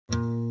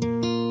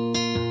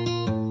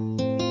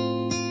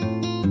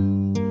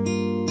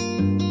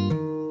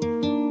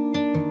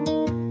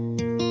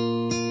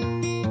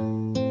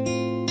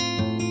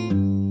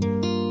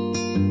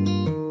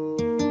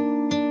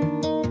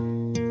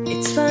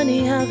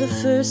how the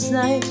first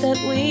night that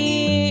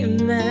we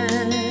met,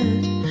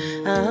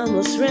 I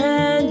almost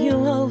ran you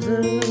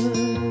over.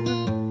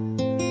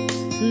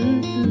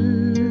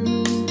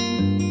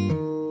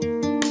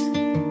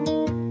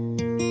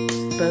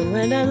 But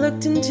when I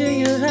looked into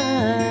your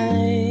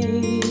eyes,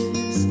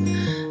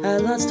 I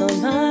lost all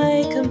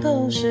my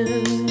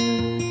composure.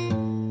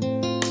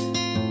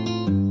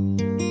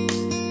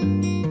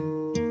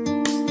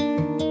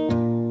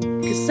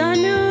 I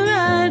knew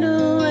right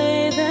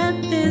away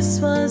that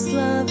this was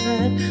love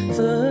at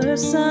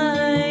first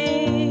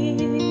sight.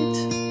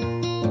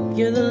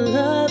 You're the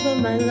love of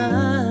my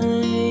life.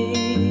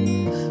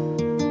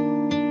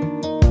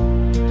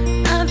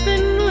 I've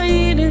been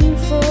waiting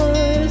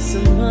for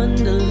someone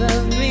to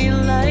love me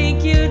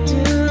like you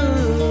do,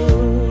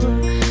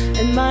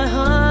 and my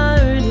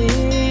heart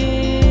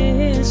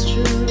is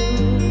true.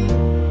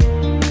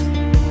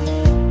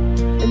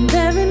 And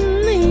there in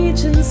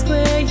Legion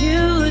Square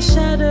you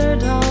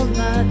shattered all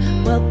my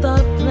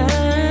well-thought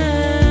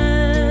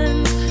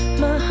plans.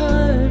 My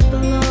heart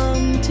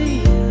belonged to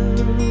you.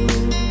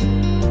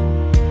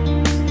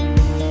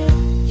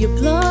 Your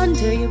blonde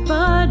hair, your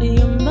body,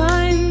 your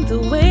mind, the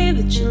way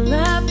that you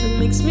laugh, it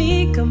makes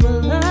me come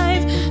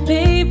alive.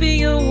 Baby,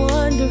 you're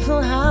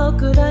wonderful, how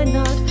could I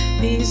not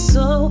be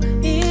so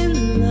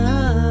in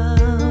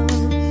love?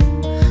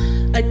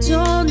 I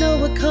don't know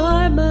what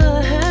karma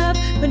I have,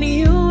 but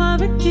you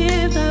are a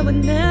gift I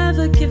would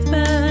never give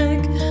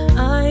back.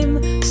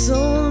 I'm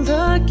so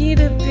lucky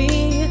to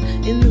be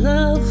in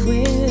love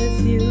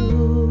with you.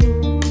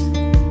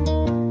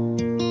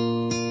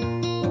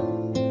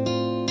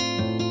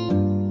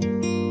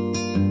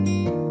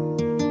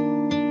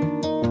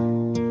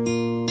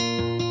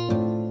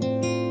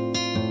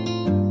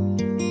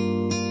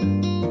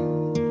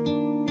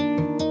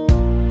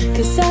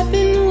 Cause I've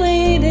been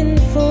waiting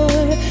for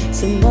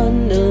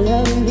someone to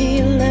love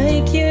me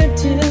like you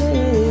do,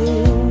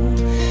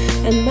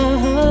 and my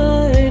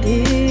heart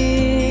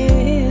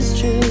is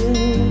true.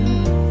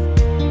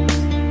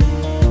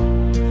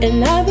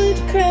 And I would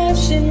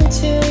crash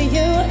into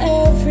you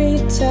every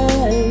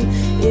time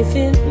if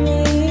it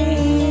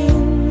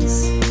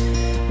means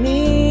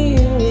me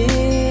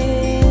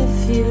with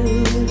you.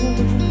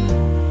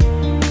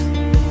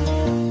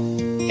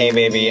 Hey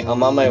baby,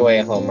 I'm on my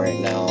way home right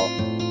now.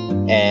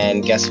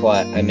 And guess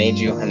what? I made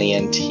you honey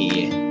and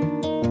tea.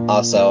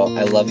 Also,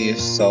 I love you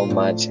so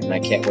much and I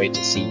can't wait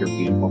to see your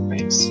beautiful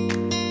face.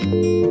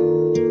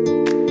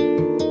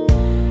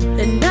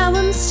 And now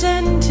I'm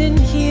standing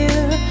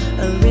here,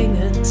 a ring,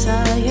 a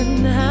tie,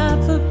 and